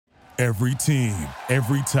Every team,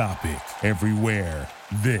 every topic, everywhere.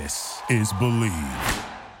 This is Believe.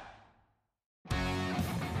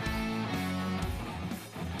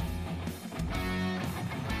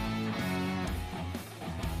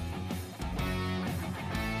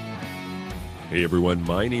 Hey everyone,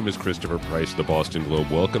 my name is Christopher Price, the Boston Globe.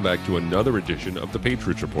 Welcome back to another edition of the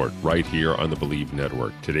Patriots Report, right here on the Believe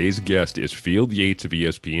Network. Today's guest is Field Yates of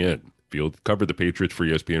ESPN. Field covered the Patriots for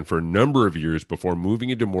ESPN for a number of years before moving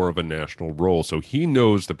into more of a national role, so he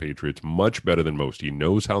knows the Patriots much better than most. He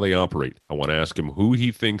knows how they operate. I want to ask him who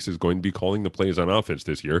he thinks is going to be calling the plays on offense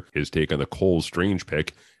this year, his take on the Cole Strange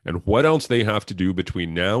pick, and what else they have to do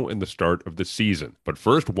between now and the start of the season. But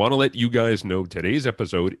first, want to let you guys know today's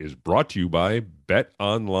episode is brought to you by Bet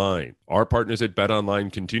Online. Our partners at Bet Online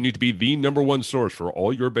continue to be the number one source for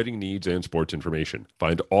all your betting needs and sports information.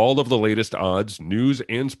 Find all of the latest odds, news,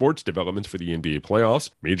 and sports developments for the NBA playoffs,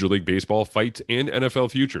 Major League Baseball fights, and NFL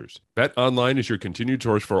futures. Bet Online is your continued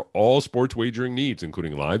source for all sports wagering needs,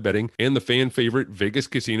 including live betting and the fan favorite Vegas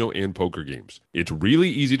casino and poker games. It's really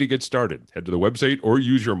easy to get started. Head to the website or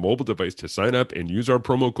use your mobile device to sign up and use our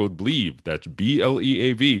promo code BLEAV, that's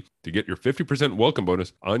BLEAV, to get your 50% welcome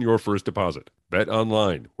bonus on your first deposit. Bet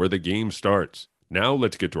Online, where the game starts. Now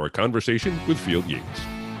let's get to our conversation with Field Yates.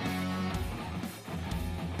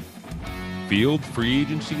 Field, free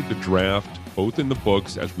agency, the draft, both in the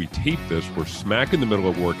books. As we tape this, we're smack in the middle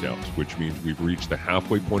of workouts, which means we've reached the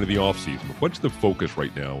halfway point of the offseason. What's the focus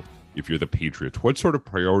right now if you're the Patriots? What sort of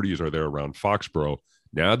priorities are there around Foxborough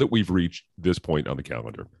now that we've reached this point on the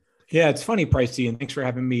calendar? Yeah, it's funny, Pricey, and thanks for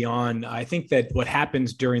having me on. I think that what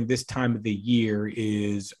happens during this time of the year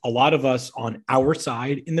is a lot of us on our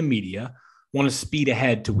side in the media want to speed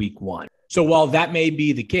ahead to week one. So while that may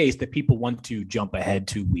be the case, that people want to jump ahead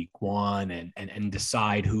to week one and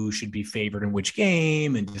decide who should be favored in which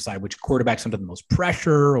game and decide which quarterback's under the most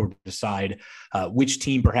pressure or decide which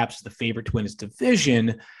team perhaps is the favorite to win its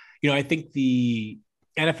division, I think the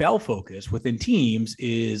NFL focus within teams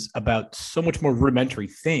is about so much more rudimentary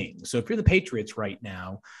things. So if you're the Patriots right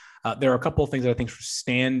now, there are a couple of things that I think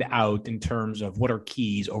stand out in terms of what are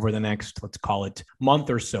keys over the next, let's call it, month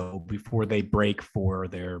or so before they break for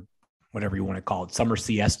their, whatever you want to call it, summer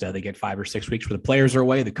siesta. They get 5 or 6 weeks where the players are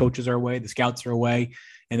away, the coaches are away, the scouts are away,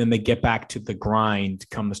 and then they get back to the grind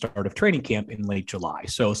come the start of training camp in late July.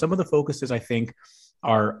 So some of the focuses, I think,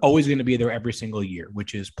 are always going to be there every single year,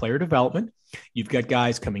 which is player development. You've got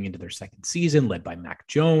guys coming into their second season led by Mac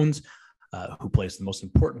Jones, who plays the most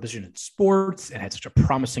important position in sports and had such a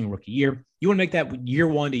promising rookie year. You want to make that year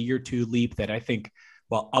one to year two leap that I think,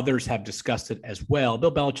 while others have discussed it as well,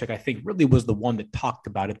 Bill Belichick, I think, really was the one that talked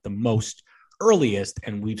about it the most earliest,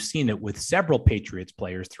 and we've seen it with several Patriots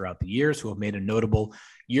players throughout the years who have made a notable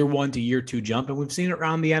year one to year two jump, and we've seen it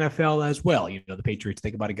around the NFL as well. The Patriots,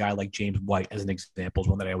 think about a guy like James White as an example, is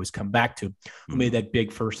one that I always come back to, who made that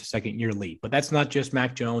big first to second year leap. But that's not just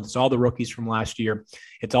Mac Jones. It's all the rookies from last year.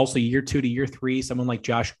 It's also year two to year three. Someone like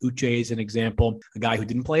Josh Uche is an example, a guy who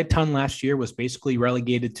didn't play a ton last year, was basically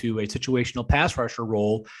relegated to a situational pass rusher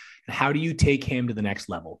role. How do you take him to the next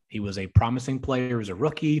level? He was a promising player as a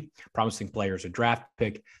rookie, promising player as a draft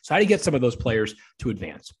pick. So how do you get some of those players to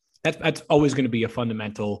advance? That's always going to be a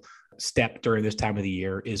fundamental step during this time of the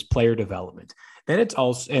year is player development. Then it's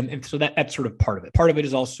also, and so that's sort of part of it. Part of it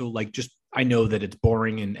is also like, just, I know that it's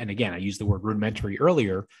boring. And again, I used the word rudimentary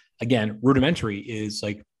earlier. Again, rudimentary is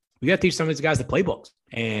like, we got to teach some of these guys the playbooks.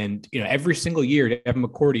 And, every single year, Evan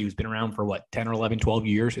McCourty, who's been around for 10 or 11, 12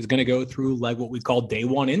 years, is going to go through like what we call day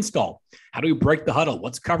one install. How do we break the huddle?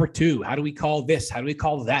 What's cover two? How do we call this? How do we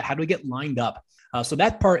call that? How do we get lined up? So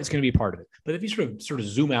that part is going to be a part of it. But if you sort of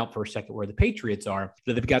zoom out for a second where the Patriots are,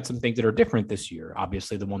 they've got some things that are different this year.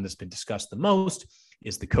 Obviously, the one that's been discussed the most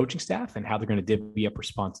is the coaching staff and how they're going to divvy up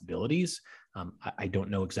responsibilities. I don't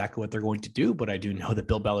know exactly what they're going to do, but I do know that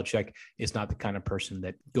Bill Belichick is not the kind of person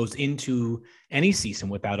that goes into any season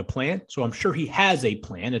without a plan. So I'm sure he has a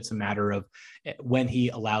plan. It's a matter of when he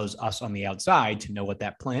allows us on the outside to know what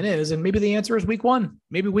that plan is. And maybe the answer is week one.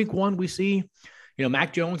 Maybe week one we see,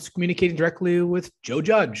 Mac Jones communicating directly with Joe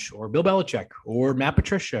Judge or Bill Belichick or Matt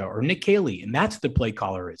Patricia or Nick Caley. And that's the play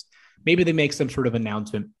caller is. Maybe they make some sort of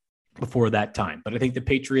announcement before that time. But I think the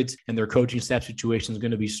Patriots and their coaching staff situation is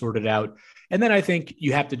going to be sorted out. And then I think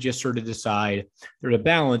you have to just sort of decide there's a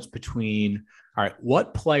balance between, all right,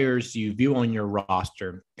 what players do you view on your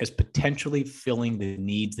roster as potentially filling the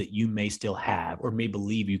needs that you may still have or may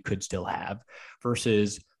believe you could still have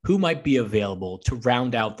versus who might be available to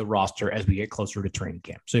round out the roster as we get closer to training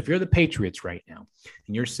camp. So if you're the Patriots right now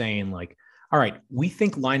and you're saying like, all right, we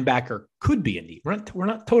think linebacker could be a need. We're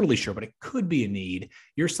not totally sure, but it could be a need.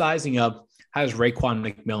 You're sizing up How does Raekwon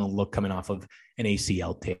McMillan look coming off of an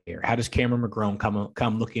ACL tear? How does Cameron McGrone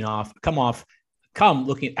come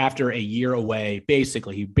looking after a year away? He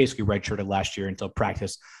basically redshirted last year until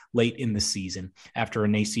practice late in the season after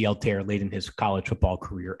an ACL tear late in his college football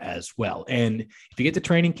career as well. And if you get to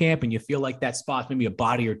training camp and you feel like that spot's maybe a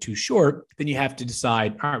body or two short, then you have to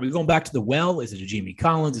decide, all right, we're going back to the well. Is it a Jamie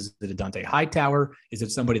Collins? Is it a Dont'a Hightower? Is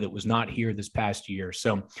it somebody that was not here this past year?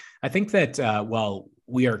 So I think that while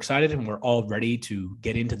we are excited and we're all ready to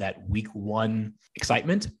get into that week one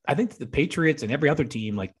excitement, I think that the Patriots and every other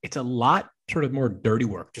team, like, it's a lot sort of more dirty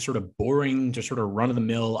work, just sort of boring, just sort of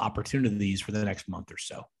run-of-the-mill opportunities for the next month or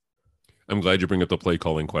so. I'm glad you bring up the play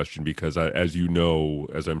calling question because, as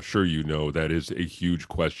I'm sure you know, that is a huge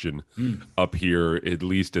question up here, at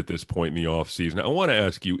least at this point in the offseason. I want to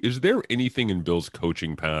ask you, is there anything in Bill's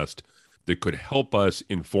coaching past that could help us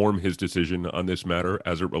inform his decision on this matter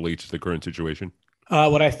as it relates to the current situation?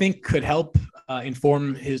 What I think could help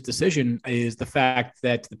inform his decision is the fact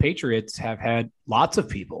that the Patriots have had lots of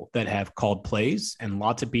people that have called plays and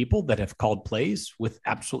lots of people that have called plays with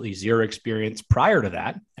absolutely zero experience prior to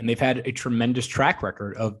that. And they've had a tremendous track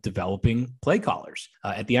record of developing play callers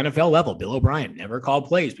at the NFL level. Bill O'Brien never called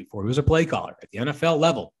plays before he was a play caller. At the NFL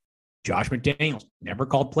level, Josh McDaniels never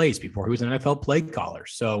called plays before he was an NFL play caller.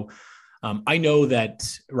 So I know that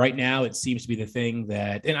right now it seems to be the thing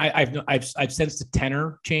that, and I've sensed the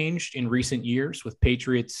tenor changed in recent years with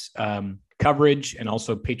Patriots coverage and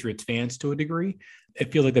also Patriots fans to a degree.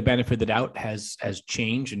 It feels like the benefit of the doubt has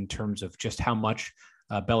changed in terms of just how much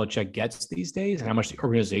Belichick gets these days and how much the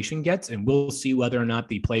organization gets. And we'll see whether or not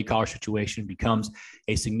the play caller situation becomes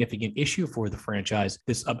a significant issue for the franchise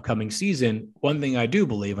this upcoming season. One thing I do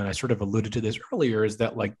believe, and I sort of alluded to this earlier, is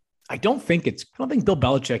that I don't think Bill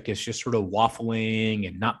Belichick is just sort of waffling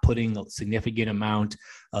and not putting a significant amount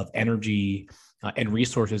of energy and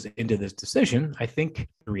resources into this decision. I think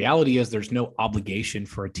the reality is there's no obligation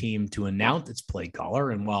for a team to announce its play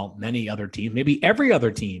caller. And while many other teams, maybe every other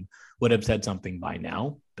team, would have said something by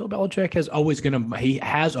now, Bill Belichick has always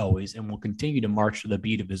and will continue to march to the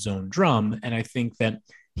beat of his own drum. And I think that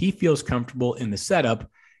he feels comfortable in the setup.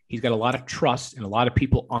 He's got a lot of trust and a lot of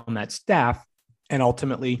people on that staff. And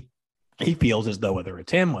ultimately, he feels as though whether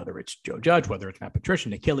it's him, whether it's Joe Judge, whether it's Matt Patricia,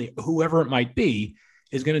 Nick Healy, whoever it might be,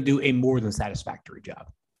 is going to do a more than satisfactory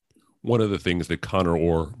job. One of the things that Connor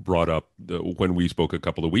Orr brought up when we spoke a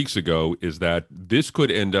couple of weeks ago is that this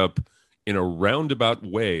could end up in a roundabout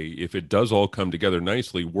way, if it does all come together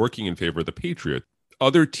nicely, working in favor of the Patriots.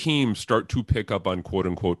 Other teams start to pick up on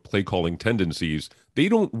quote-unquote play-calling tendencies. They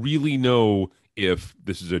don't really know if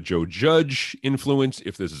this is a Joe Judge influence,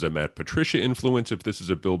 if this is a Matt Patricia influence, if this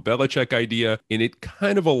is a Bill Belichick idea, and it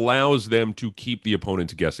kind of allows them to keep the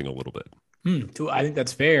opponents guessing a little bit. I think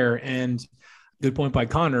that's fair, and good point by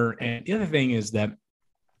Connor. And the other thing is that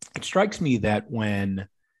it strikes me that when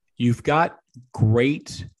you've got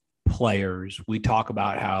great players, we talk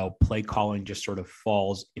about how play calling just sort of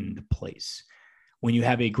falls into place. When you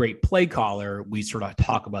have a great play caller, we sort of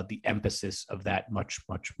talk about the emphasis of that much,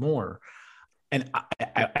 much more. And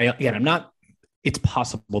it's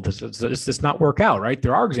possible this does not work out, right?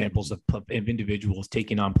 There are examples of individuals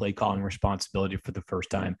taking on play calling responsibility for the first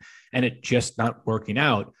time and it just not working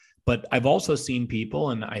out. But I've also seen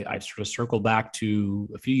people, and I've sort of circled back to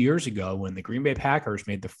a few years ago when the Green Bay Packers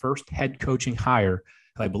made the first head coaching hire,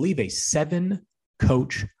 I believe a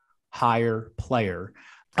 7-coach hire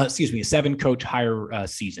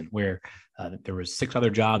season where there was 6 other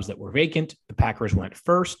jobs that were vacant. The Packers went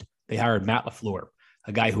first. They hired Matt LaFleur,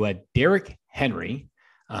 a guy who had Derrick Henry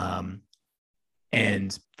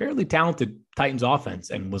and fairly talented Titans offense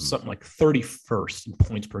and was something like 31st in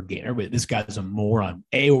points per game. Everybody, this guy's a moron.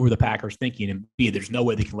 A, over the Packers thinking, and B, there's no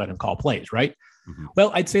way they can let him call plays, right? Mm-hmm.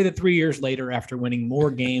 Well, I'd say that 3 years later, after winning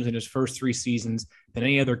more games in his first 3 seasons than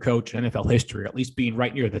any other coach in NFL history, or at least being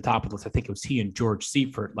right near the top of the list, I think it was he and George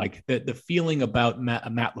Seifert, like the feeling about Matt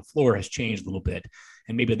LaFleur has changed a little bit.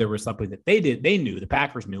 And maybe there was something that they knew, the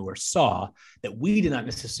Packers knew or saw that we did not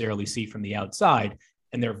necessarily see from the outside,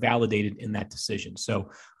 and they're validated in that decision. So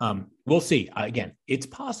we'll see. Again, it's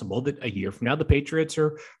possible that a year from now, the Patriots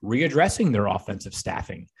are readdressing their offensive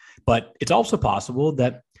staffing, but it's also possible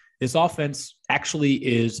that this offense actually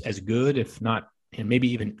is as good, if not, and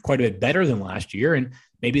maybe even quite a bit better than last year. And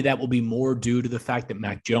maybe that will be more due to the fact that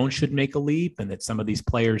Mac Jones should make a leap and that some of these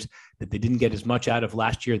players that they didn't get as much out of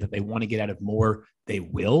last year that they want to get out of more, they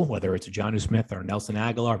will, whether it's a Jonnu Smith or Nelson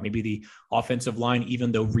Aguilar. Maybe the offensive line,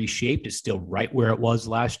 even though reshaped, is still right where it was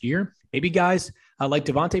last year. Maybe guys like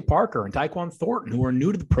Devontae Parker and Tyquan Thornton, who are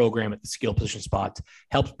new to the program at the skill position spots,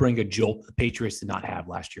 helps bring a jolt the Patriots did not have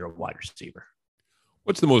last year, a wide receiver.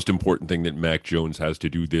 What's the most important thing that Mac Jones has to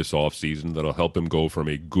do this offseason that'll help him go from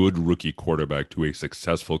a good rookie quarterback to a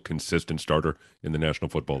successful, consistent starter in the National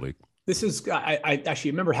Football League? This is, I actually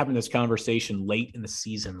remember having this conversation late in the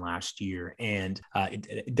season last year, and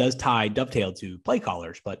it does dovetail to play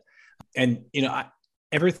callers,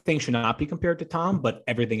 everything should not be compared to Tom, but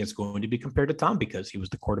everything is going to be compared to Tom because he was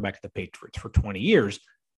the quarterback of the Patriots for 20 years.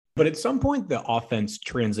 But at some point, the offense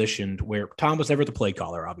transitioned where Tom was never the play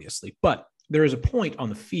caller, obviously, but there is a point on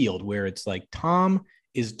the field where it's like Tom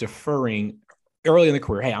is deferring early in the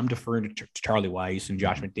career. Hey, I'm deferring to Charlie Weiss and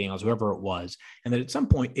Josh McDaniels, whoever it was. And then at some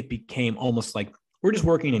point it became almost like we're just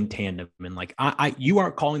working in tandem. And like, you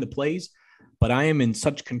aren't calling the plays, but I am in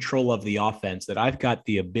such control of the offense that I've got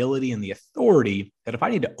the ability and the authority that if I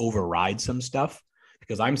need to override some stuff,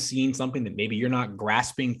 because I'm seeing something that maybe you're not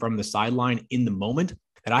grasping from the sideline in the moment,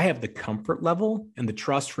 that I have the comfort level and the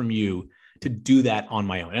trust from you to do that on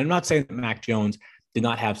my own. And I'm not saying that Mac Jones did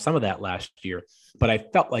not have some of that last year, but I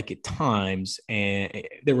felt like at times, and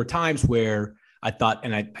there were times where I thought,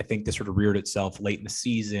 and I think this sort of reared itself late in the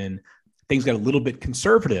season, things got a little bit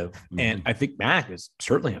conservative. Mm-hmm. And I think Mac is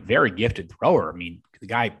certainly a very gifted thrower. I mean, the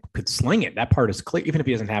guy could sling it. That part is clear, even if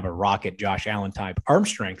he doesn't have a rocket Josh Allen type arm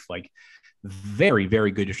strength, like very, very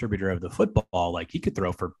good distributor of the football. Like he could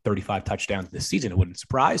throw for 35 touchdowns this season. It wouldn't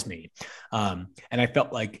surprise me. And I feel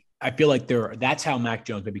like that's how Mac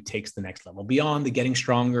Jones maybe takes the next level beyond the getting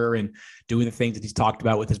stronger and doing the things that he's talked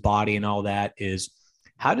about with his body and all that. Is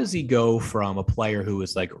how does he go from a player who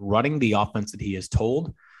is like running the offense that he is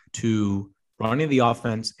told to running the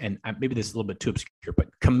offense, and maybe this is a little bit too obscure, but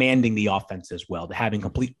commanding the offense as well, to having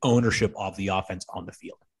complete ownership of the offense on the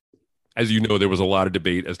field? As you know, there was a lot of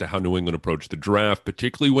debate as to how New England approached the draft,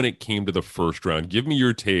 particularly when it came to the first round. Give me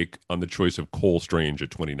your take on the choice of Cole Strange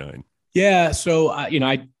at 29. Yeah. So,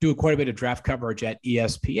 I do quite a bit of draft coverage at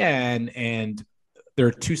ESPN, and there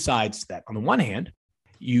are two sides to that. On the one hand,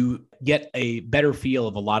 you get a better feel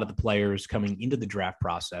of a lot of the players coming into the draft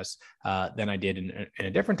process than I did in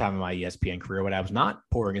a different time in my ESPN career when I was not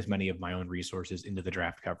pouring as many of my own resources into the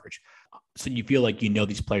draft coverage. So you feel like you know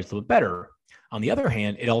these players a little bit better. On the other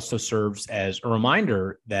hand, it also serves as a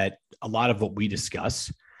reminder that a lot of what we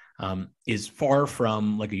discuss is far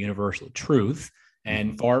from like a universal truth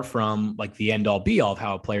and far from like the end all be all of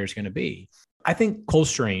how a player is going to be. I think Cole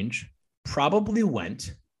Strange probably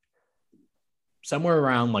went somewhere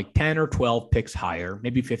around like 10 or 12 picks higher,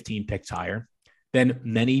 maybe 15 picks higher than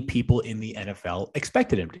many people in the NFL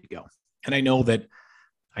expected him to go. And I know the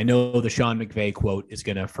Sean McVay quote is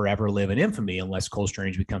going to forever live in infamy unless Cole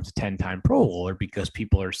Strange becomes a 10-time Pro Bowler, because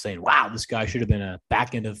people are saying, wow, this guy should have been a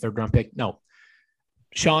back end of the third round pick. No,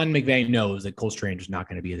 Sean McVay knows that Cole Strange is not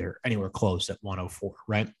going to be there anywhere close at 104,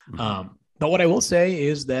 right? Mm-hmm. But what I will say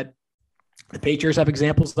is that the Patriots have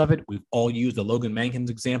examples of it. We've all used the Logan Mankins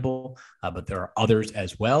example, but there are others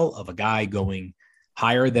as well of a guy going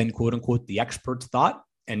higher than quote unquote the experts thought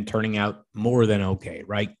and turning out more than okay,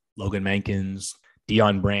 right? Logan Mankins,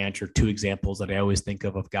 Deion Branch are two examples that I always think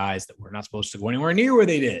of guys that were not supposed to go anywhere near where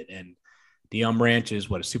they did. And Deion Branch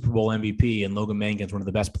is a Super Bowl MVP, and Logan Mankins, one of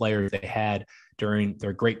the best players they had during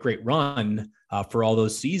their great run for all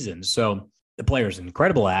those seasons. So the player's an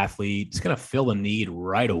incredible athlete. He's going to fill a need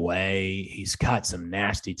right away. He's got some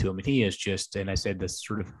nasty to him. And he is just, and I said this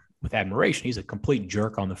sort of with admiration, he's a complete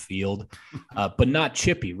jerk on the field, but not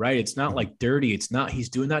chippy, right? It's not like dirty. It's not,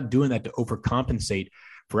 not doing that to overcompensate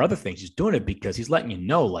for other things. He's doing it because he's letting you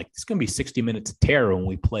know, like, it's going to be 60 minutes of terror when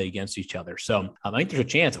we play against each other. So I think there's a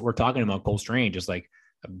chance that we're talking about Cole Strange as like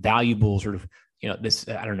a valuable sort of, this,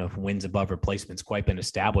 I don't know if wins above replacement's quite been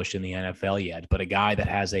established in the NFL yet, but a guy that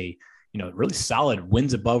has a, really solid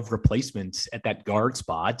wins above replacements at that guard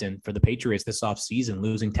spot. And for the Patriots this offseason,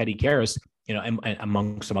 losing Teddy Karras, and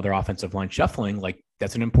among some other offensive line shuffling, like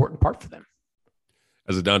that's an important part for them.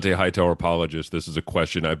 As a Dont'a Hightower apologist, this is a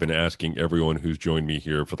question I've been asking everyone who's joined me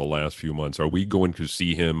here for the last few months. Are we going to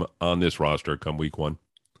see him on this roster come week one?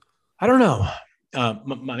 I don't know.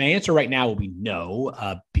 My answer right now will be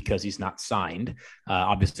no, because he's not signed.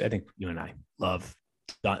 Obviously, I think you and I love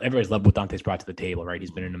everybody's loved what Dante's brought to the table, right?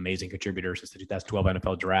 He's been an amazing contributor since the 2012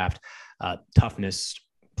 NFL draft. Toughness,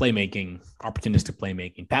 playmaking, opportunistic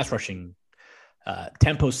playmaking, pass rushing,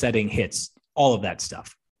 tempo setting hits, all of that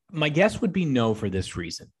stuff. My guess would be no for this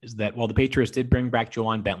reason, is that while the Patriots did bring back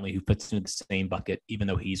Juwan Bentley, who fits into the same bucket, even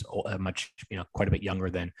though he's quite a bit younger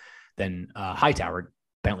than Hightower,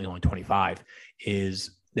 Bentley only 25,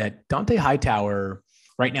 is that Dont'a Hightower,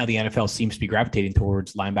 right now the NFL seems to be gravitating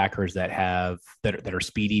towards linebackers that are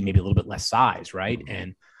speedy, maybe a little bit less size, right?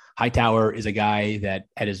 And Hightower is a guy that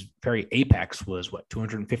at his very apex was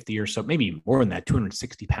 250 or so, maybe more than that,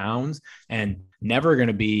 260 pounds, and he's never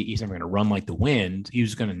going to run like the wind. He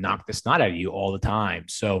was going to knock the snot out of you all the time.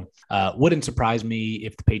 So wouldn't surprise me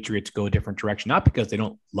if the Patriots go a different direction, not because they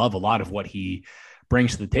don't love a lot of what he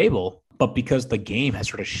brings to the table, but because the game has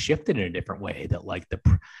sort of shifted in a different way, that like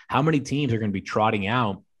how many teams are going to be trotting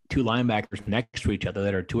out two linebackers next to each other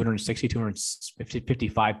that are 260,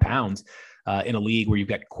 255 pounds in a league where you've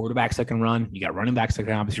got quarterbacks that can run, you got running backs that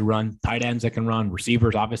can obviously run, tight ends that can run,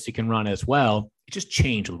 receivers obviously can run as well. It just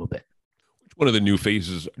changed a little bit. Which one of the new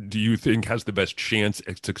faces do you think has the best chance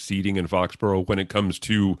at succeeding in Foxborough when it comes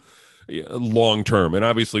to long term? And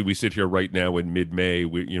obviously we sit here right now in mid-May,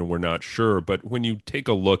 we're not sure, but when you take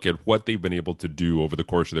a look at what they've been able to do over the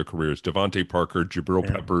course of their careers, Devontae Parker, Jabril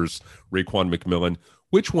Peppers, Raekwon McMillan,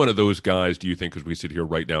 which one of those guys do you think, as we sit here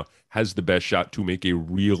right now, has the best shot to make a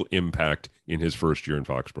real impact in his first year in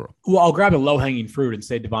Foxborough? Well, I'll grab a low-hanging fruit and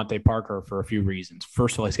say Devontae Parker for a few reasons.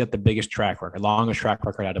 First of all, he's got the biggest track record, longest track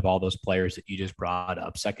record out of all those players that you just brought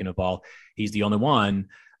up. Second of all, he's the only one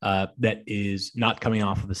that is not coming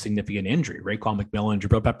off of a significant injury. Raekwon McMillan and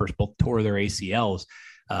Jabril Peppers both tore their ACLs.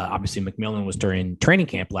 Obviously, McMillan was during training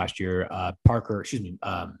camp last year.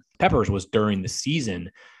 Peppers was during the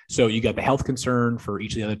season. So you got the health concern for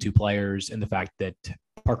each of the other two players and the fact that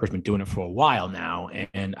Parker's been doing it for a while now.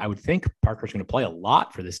 And I would think Parker's going to play a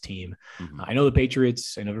lot for this team. Mm-hmm. I know the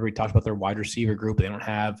Patriots, I know everybody talks about their wide receiver group, but they don't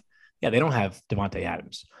have Davante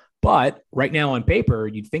Adams. But right now on paper,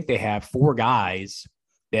 you'd think they have four guys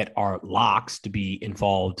that are locks to be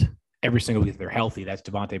involved every single week if they're healthy. That's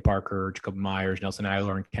Devontae Parker, Jacoby Myers, Nelson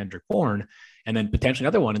Aguilar, and Kendrick Bourne. And then potentially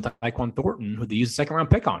another one, Tyquan Thornton, who they used a second-round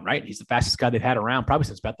pick on, right? He's the fastest guy they've had around probably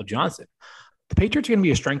since Bethel Johnson. The Patriots are going to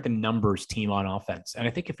be a strength in numbers team on offense. And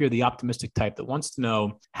I think if you're the optimistic type that wants to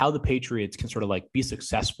know how the Patriots can sort of like be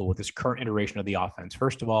successful with this current iteration of the offense,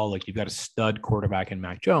 first of all, like you've got a stud quarterback in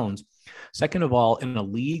Mac Jones. Second of all, in a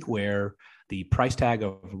league where the price tag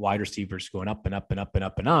of wide receivers going up and up and up and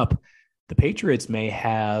up and up, the Patriots may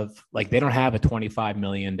have, like, they don't have a $25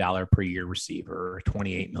 million per year receiver or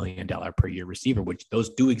 $28 million per year receiver, which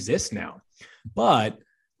those do exist now. But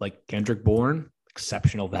like Kendrick Bourne,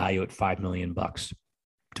 exceptional value at $5 million.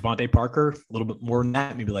 Devontae Parker, a little bit more than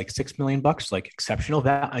that, maybe like $6 million, like exceptional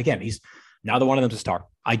value. Again, neither one of them's a star.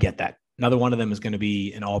 I get that. Another one of them is going to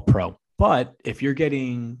be an all pro. But if you're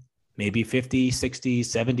getting maybe 50, 60,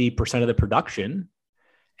 70% of the production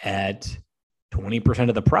at 20%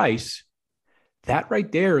 of the price, that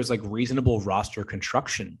right there is like reasonable roster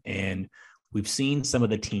construction. And we've seen some of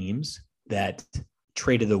the teams that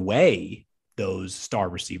traded away those star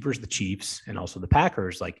receivers, the Chiefs and also the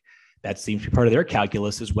Packers, like that seems to be part of their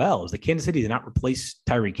calculus as well. Is the Kansas City did not replace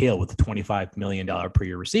Tyreek Hill with a $25 million per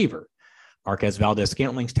year receiver. Marquez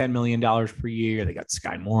Valdez-Scantling's $10 million per year. They got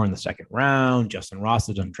Sky Moore in the second round. Justin Ross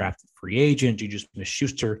is undrafted free agent. Juju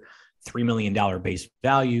Smith-Schuster, $3 million base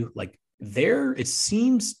value. Like, it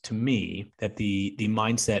seems to me that the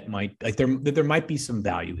mindset might, like, there might be some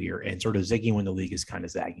value here and sort of zigging when the league is kind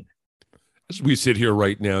of zagging. As we sit here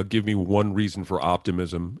right now, give me one reason for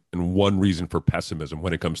optimism and one reason for pessimism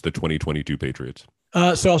when it comes to the 2022 Patriots.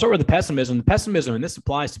 So I'll start with the pessimism. The pessimism, and this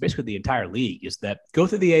applies to basically the entire league, is that go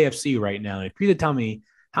through the AFC right now. And if you could tell me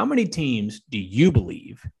how many teams do you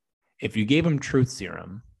believe, if you gave them truth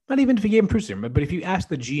serum, not even if you gave them truth serum, but if you ask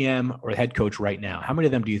the GM or the head coach right now, how many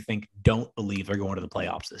of them do you think don't believe they're going to the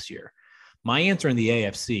playoffs this year? My answer in the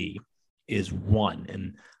AFC is one.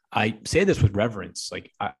 And I say this with reverence,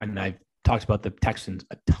 and I've talked about the Texans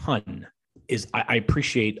a ton, is I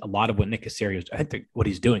appreciate a lot of what Nick Caserio's, what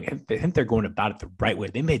he's doing. I think they're going about it the right way.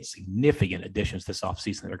 They made significant additions this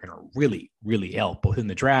offseason that are going to really, really help, both in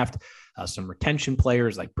the draft, some retention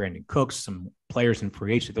players like Brandon Cooks, some players in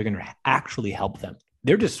free agency. They're going to actually help them.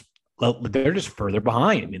 They're just further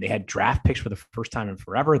behind. I mean, they had draft picks for the first time in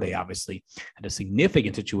forever. They obviously had a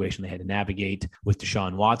significant situation they had to navigate with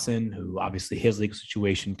Deshaun Watson, who obviously his legal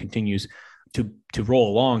situation continues to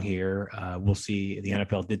roll along here. We'll see. The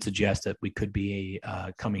NFL did suggest that we could be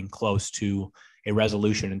coming close to a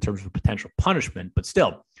resolution in terms of potential punishment, but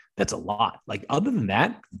still, that's a lot. Like, other than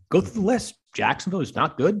that, go through the list. Jacksonville is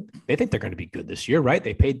not good. They think they're going to be good this year, right?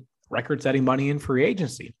 They paid record-setting money in free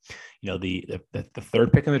agency. You know, the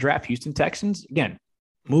third pick in the draft, Houston Texans, again,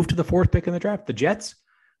 moved to the fourth pick in the draft. The Jets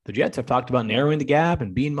have talked about narrowing the gap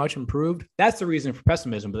and being much improved. That's the reason for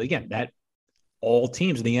pessimism. But again, that all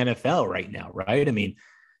teams in the NFL right now, right? I mean,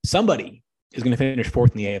 somebody is going to finish fourth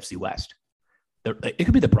in the AFC West. It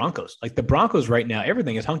could be the Broncos. Like, the Broncos right now,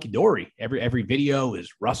 everything is hunky-dory. Every video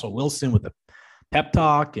is Russell Wilson with the pep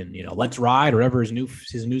talk and, let's ride, or whatever his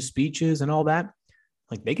new speech is and all that.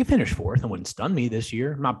 Like, they could finish fourth. It wouldn't stun me this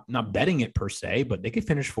year. I'm not betting it per se, but they could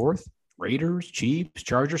finish fourth. Raiders, Chiefs,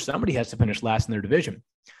 Chargers, somebody has to finish last in their division.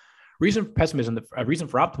 Reason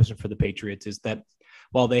for optimism for the Patriots is that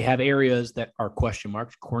while they have areas that are question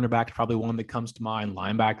marks, cornerback is probably one that comes to mind,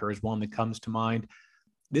 linebacker is one that comes to mind.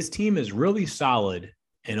 This team is really solid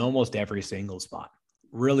in almost every single spot.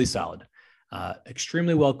 Really solid.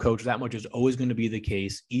 Extremely well coached. That much is always going to be the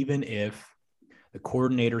case, even if the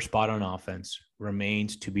coordinator spot on offense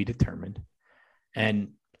remains to be determined. And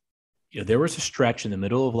there was a stretch in the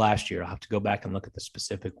middle of last year. I'll have to go back and look at the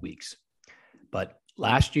specific weeks. But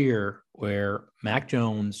last year, where Mac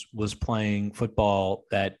Jones was playing football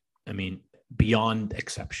that, beyond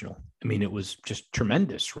exceptional. It was just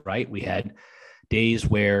tremendous, right? We had days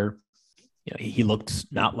where he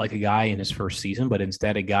looked not like a guy in his first season, but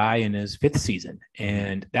instead a guy in his fifth season.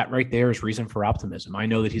 And that right there is reason for optimism. I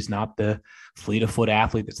know that he's not the fleet of foot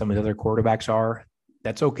athlete that some of the other quarterbacks are.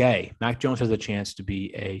 That's okay. Mac Jones has a chance to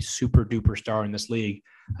be a super duper star in this league.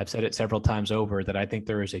 I've said it several times over that I think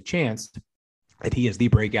there is a chance that he is the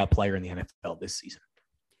breakout player in the NFL this season,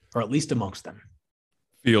 or at least amongst them.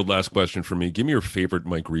 Field, last question for me. Give me your favorite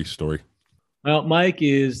Mike Reiss story. Well, Mike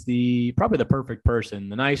is probably the perfect person,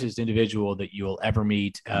 the nicest individual that you will ever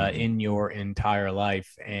meet in your entire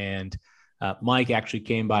life. And Mike actually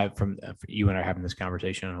came by from you and I are having this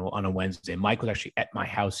conversation on a Wednesday. Mike was actually at my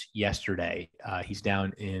house yesterday. He's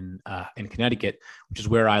down in Connecticut, which is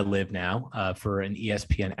where I live now, for an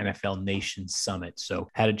ESPN NFL Nation Summit. So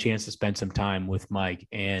had a chance to spend some time with Mike.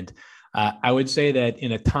 And I would say that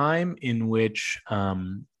in a time in which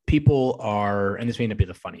people are, and this may not be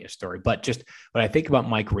the funniest story, but just when I think about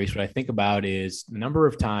Mike Reiss, what I think about is the number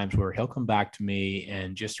of times where he'll come back to me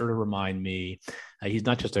and just sort of remind me he's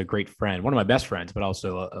not just a great friend, one of my best friends, but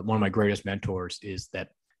also one of my greatest mentors, is that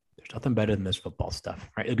there's nothing better than this football stuff,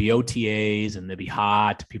 right? It'll be OTAs and they'll be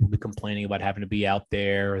hot. People will be complaining about having to be out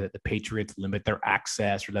there, or that the Patriots limit their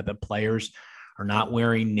access, or that the players are not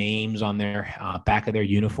wearing names on their back of their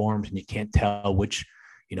uniforms, and you can't tell which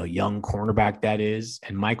young cornerback that is.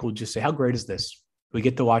 And Mike will just say, how great is this? We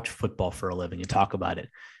get to watch football for a living and talk about it.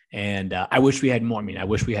 And I wish we had more. I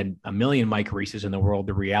wish we had a million Mike Reisses in the world.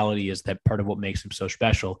 The reality is that part of what makes him so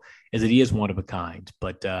special is that he is one of a kind.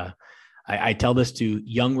 But I tell this to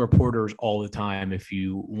young reporters all the time. If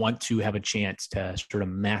you want to have a chance to sort of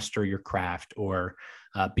master your craft, or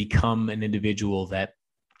become an individual that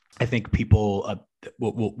I think people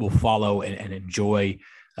will follow and enjoy,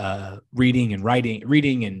 reading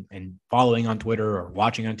and following on Twitter, or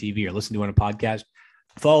watching on TV, or listening to on a podcast,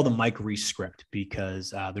 follow the Mike Reiss script,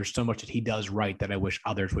 because there's so much that he does right that I wish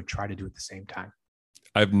others would try to do at the same time.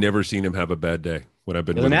 I've never seen him have a bad day when I've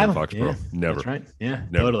been with him in Foxborough. Yeah, never. That's right. Yeah,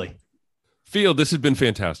 never. Totally. Field, this has been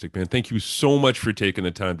fantastic, man. Thank you so much for taking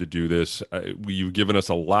the time to do this. You've given us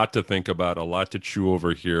a lot to think about, a lot to chew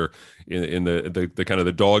over here in the kind of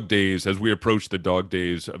the dog days as we approach the dog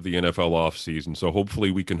days of the NFL offseason. So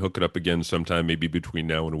hopefully we can hook it up again sometime, maybe between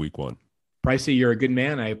now and week one. Pricey, you're a good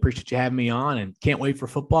man. I appreciate you having me on, and can't wait for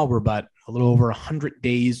football. We're about a little over 100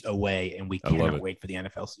 days away, and we cannot wait for the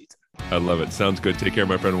NFL season. I love it. Sounds good. Take care,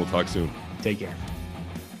 my friend. We'll talk soon. Take care.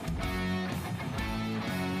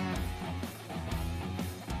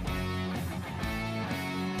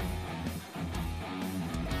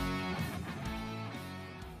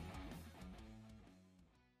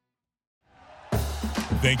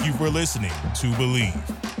 Thank you for listening to Believe.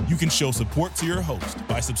 You can show support to your host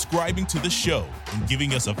by subscribing to the show and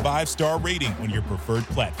giving us a 5-star rating on your preferred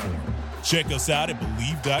platform. Check us out at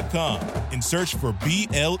Believe.com and search for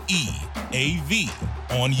BLEAV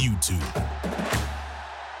on YouTube.